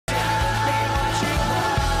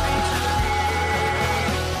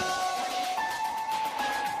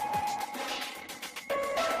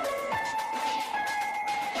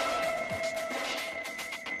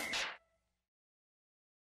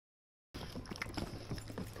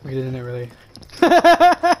We didn't really.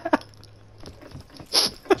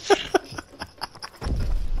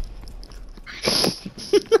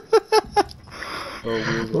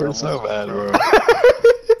 We're so bad, bro.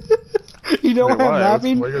 You know Wait, why I'm why?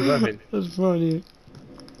 laughing? Why are you laughing? That's funny.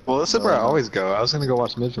 Well, this is where I always go. I was gonna go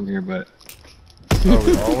watch mid from here, but Oh,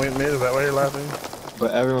 we all went mid? Is that why you're laughing?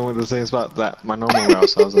 but everyone went to the same spot that my normal route,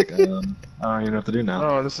 so I was like, I don't even know what to do now.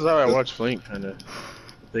 Oh, this is how I watch Flink, kinda.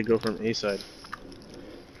 They go from A side.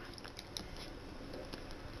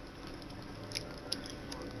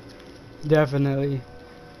 Definitely.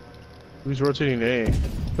 Who's rotating A? You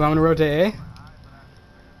want me to rotate A?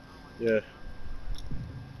 Yeah.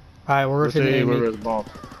 Alright, we're Rotate rotating A, A. wherever Meek. the bomb.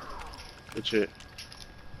 Good shit.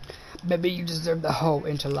 Baby, you deserve the whole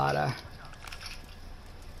enchilada.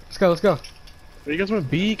 Let's go, let's go. Wait, you guys went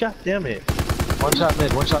B? God damn it. One shot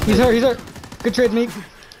mid, one shot mid. He's hurt, he's hurt. Good trade, Meek.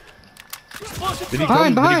 Did he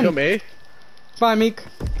Behind, come, behind. Did he come A? Fine, Meek.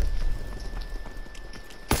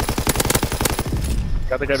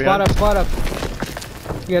 Got the guy Spot behind? up, spot up.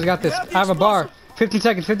 You guys got this. I have a bar. 15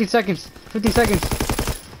 seconds, 15 seconds, 15 seconds.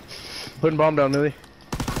 Putting bomb down, Millie.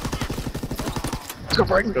 Let's go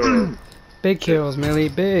break. Big kills, Millie,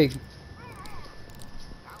 big.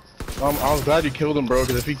 I was glad you killed him, bro,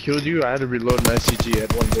 because if he killed you, I had to reload my SCG. I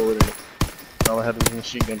had one bullet in it. Now I had this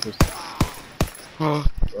machine gun pistol. Oh.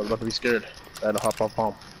 I was about to be scared. I had to hop off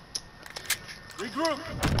bomb. Regroup.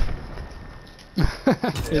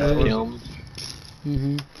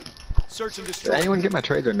 Mm-hmm. Search and Did destroy. anyone get my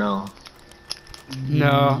trade or no?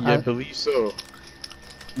 No, Yeah, I believe so.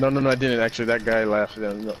 No, I didn't actually. That guy laughed.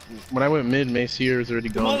 No. When I went mid, Mace here is already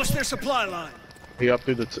gone. Demolish their supply line. He up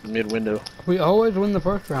through the mid window. we always win the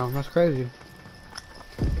first round. That's crazy.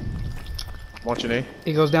 Watching A.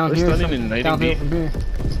 He goes down They're here. stunning and nading Downhill B. from here.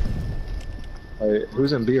 Wait,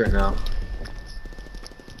 who's in B right now?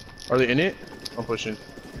 Are they in it? I'm pushing.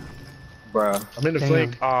 Bruh. I'm in the Damn.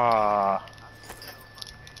 flank. Ah.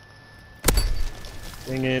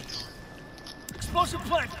 Dang it. Explosive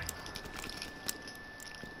plant.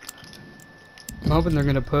 I'm hoping they're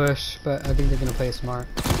gonna push, but I think they're gonna play smart.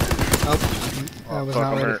 Oh, I was fuck,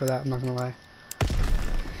 not I'm ready hurt. for that. I'm not gonna lie.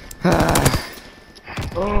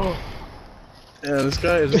 Oh. Yeah, this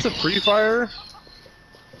guy, is this a pre-fire?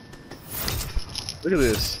 Look at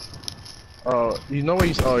this. Oh, you know what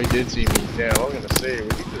he's, oh, he did see me. Damn, I was gonna say,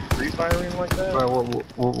 was he just pre-firing like that? Bro,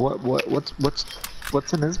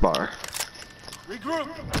 what's in his bar? Regroup.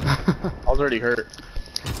 I was already hurt.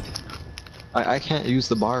 I can't use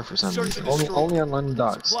the bar for some Search reason. and destroy. Only on London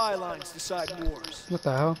docks. Supply lines decide wars. What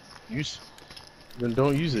the hell? Use, then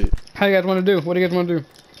don't use it. How you guys want to do? What do you guys want to do?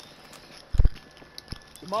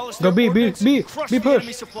 Demolish Go their B, B, ordnance, B, crush B the push.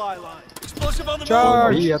 enemy supply line. Explosive on the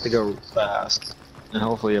Charge. You have to go fast, and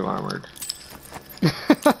hopefully you're armored.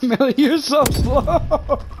 Millie, you're so slow.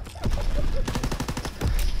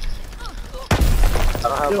 I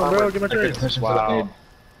don't have Yo, armor. bro, get my I can trade. push him for the Wow. nade.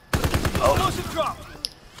 Explosive drop.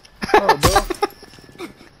 Oh, bro.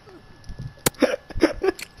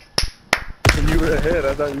 When you were ahead,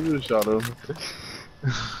 I thought you would have shot him.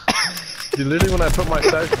 Dude, literally when I put my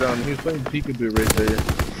sights down, he was playing peekaboo right there.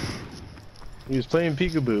 He was playing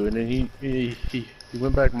peekaboo, and then he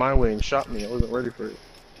went back my way and shot me. I wasn't ready for it.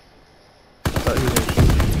 I thought he was gonna shoot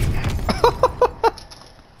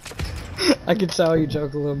me. I can tell you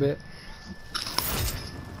joke a little bit.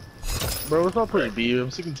 Bro, it's not pretty B. I'm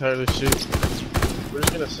sick and tired of this shit. We're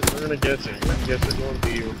just gonna sit, we're gonna guess it. We're gonna guess it going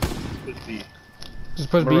B. We'll just B. Just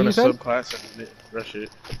push I'm B, gonna run you a said? subclass and rush it.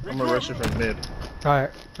 I'm gonna rush it from mid.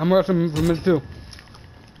 Alright, I'm rushing from mid too.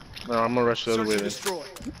 No, I'm gonna rush the other Search way and then. destroy.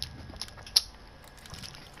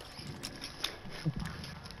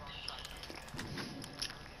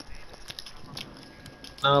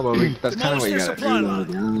 No, but that's kind of what you Demolish their gotta supply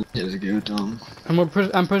do. Just give it to him.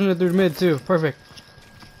 I'm pushing it through mid too. Perfect.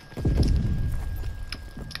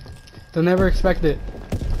 They'll never expect it.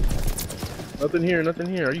 Nothing here, nothing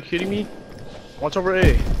here. Are you kidding me? Watch over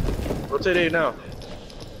A. Rotate A now.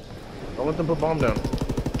 Don't let them put bomb down.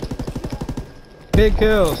 Big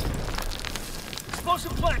kills.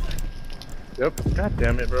 Explosive plant. Yep. God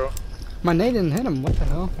damn it, bro. My nade didn't hit him. What the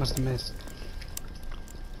hell? Must have missed.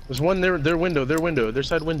 There's one their window, their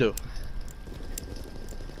side window.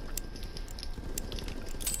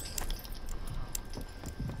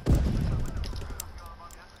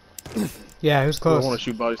 Yeah, he was I close. want to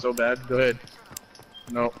shoot body so bad. Go ahead.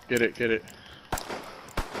 No, get it, get it.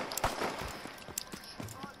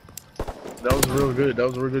 That was real good. That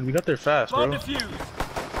was real good. We got there fast, Bomb bro.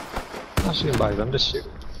 defused. I'm not shooting bodies, I'm just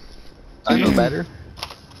shooting. I know better.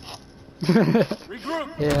 Regroup.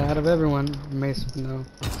 Yeah, out of everyone, Mace, no,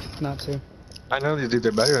 not to. I know these dudes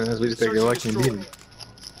are better than us, we just think you're lucky and beat them.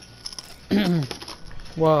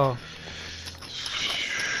 Whoa.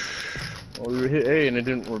 Well, we hit A and it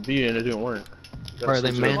didn't, or B and it didn't work. Bro,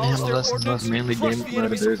 they manhandled us in the most manly game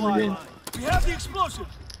mode there is in the game. We have the explosive.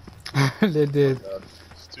 They did.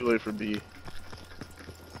 It's too late for B.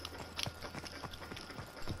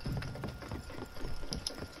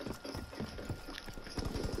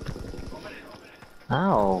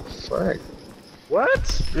 Ow, frick.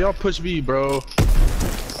 What? Y'all push B, bro.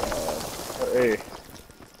 Hey.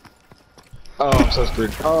 Oh, I'm so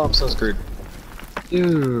screwed. Oh, I'm so screwed.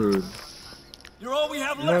 Dude. You're all we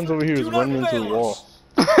have left. Man's over here is Do not running into fail the wall.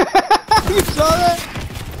 us. You saw that?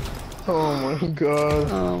 Oh my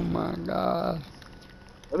god. Oh my god.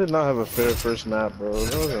 I did not have a fair first map, bro.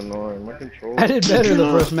 That was annoying. My controller. I did better the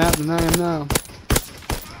first map than I am now.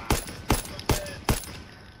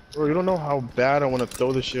 Bro, you don't know how bad I want to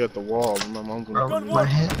throw this shit at the wall. My mom's gonna Bro, Good my work.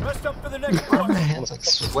 head, Rest up for the next bro, my one. hand's like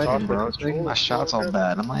sweating, bro. It's making my shots all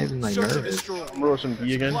bad. I'm not even like Search and nervous. destroy. I'm rushing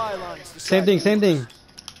B again. Supply lines to Same thing, side same thing.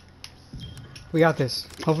 We got this.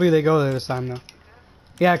 Hopefully they go there this time though.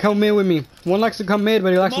 Yeah, come mid with me. One likes to come mid,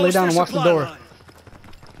 but he likes to lay down and watch the Supply door. line.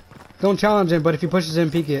 Don't challenge him, but if he pushes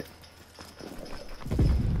in, peek it.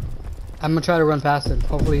 I'm gonna try to run past him.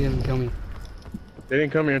 Hopefully he doesn't kill me. They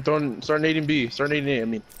didn't come here. Start nading B. Start nading A. I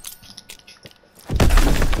mean,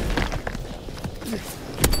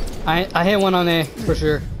 I hit one on A for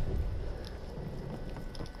sure.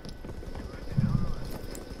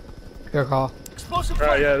 Good call. Explosive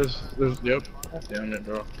alright, fire. yeah, there's, yep. Damn it,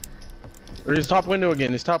 bro. Or his top window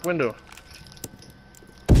again. His top window.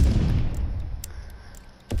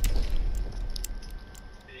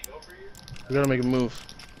 We gotta make a move.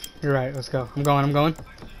 You're right. Let's go. I'm going. I'm going.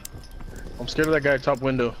 I'm scared of that guy top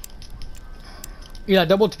window. Yeah,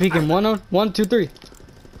 double to peek him. 1 on 1, 2, 3.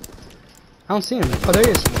 I don't see him. Oh, there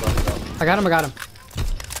he is. I got him. I got him.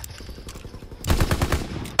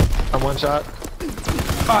 I'm one shot.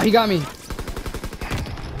 Oh, he got me.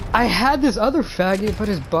 I had this other faggot, but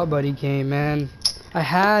his butt buddy came, man. I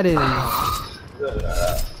had him.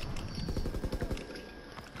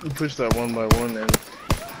 We pushed that one by one and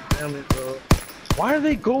damn it, bro. Why are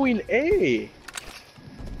they going A?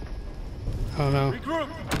 I don't know. Regroup.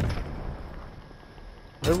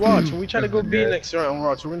 Hey, watch, when we try to go B next round,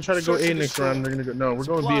 watch, we're gonna try to go A next round, they're gonna go, no, we're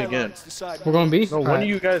going B Supply again. lines to side We're going B? No, one Alright. of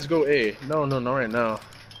you guys go A. No, not right now.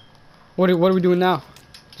 What are we doing now?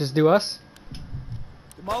 Just do us?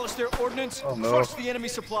 Demolish their ordnance. Oh, no. Crush the enemy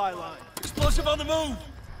supply line. Explosive on the move.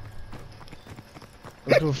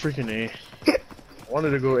 Let's go freaking A. I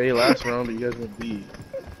wanted to go A last round, but you guys went B.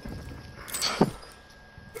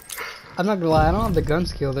 I'm not gonna lie, I don't have the gun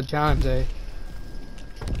skill to challenge A.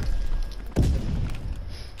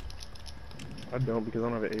 I don't because I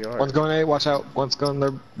don't have an AR. One's going A, watch out. One's going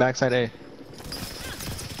their backside A.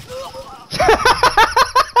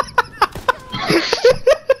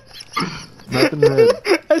 Nothing red.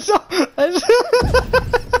 I saw.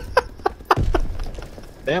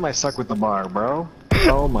 Damn, I suck with the bar, bro.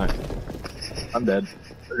 Oh my. I'm dead.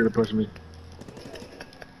 They're gonna push me.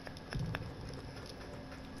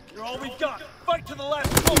 You're all we've got. Fight to the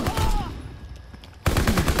last moment.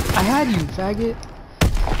 I had you, faggot.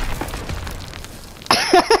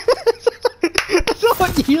 I saw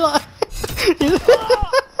what Eli.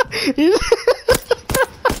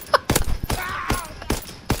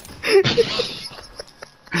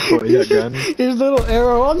 Oh, you got gun? His little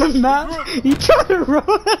arrow on the map. He tried to run.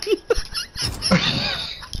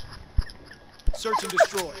 Search and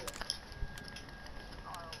destroy.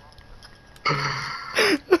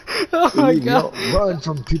 Oh my Dude, god. you don't run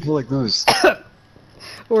from people like those.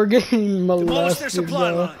 We're getting Demolish their molested,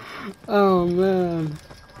 supply bro. line. Oh man.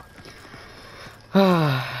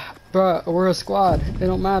 Bruh, we're a squad. It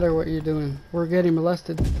don't matter what you're doing. We're getting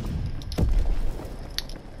molested.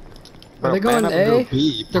 Are Bro, they going man up A? and go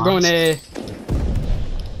B, They're going punks.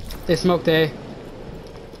 A. They smoked A.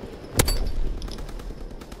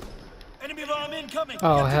 Enemy bomb incoming.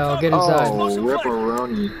 Oh, Get to hell, cover. get inside. Oh, Explosive fire.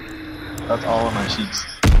 ripperoni. That's all on my cheeks.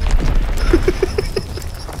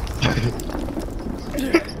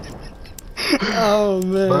 Oh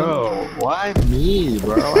man. Bro, why me,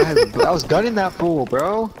 bro? I was gunning that fool,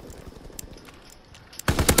 bro.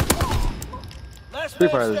 Last Free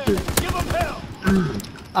man fire this standing. Give him hell.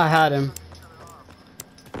 I had him.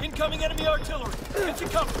 Incoming enemy artillery. Get to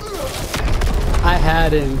cover. I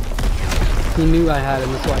had him. He knew I had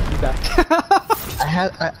him, that's why he backed.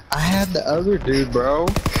 I had the other dude, bro.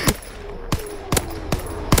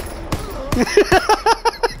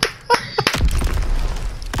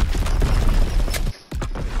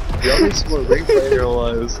 Y'all need some more ring player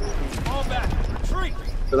lives. Fall back. Retreat.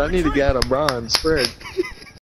 But I need to get out of bronze, frick.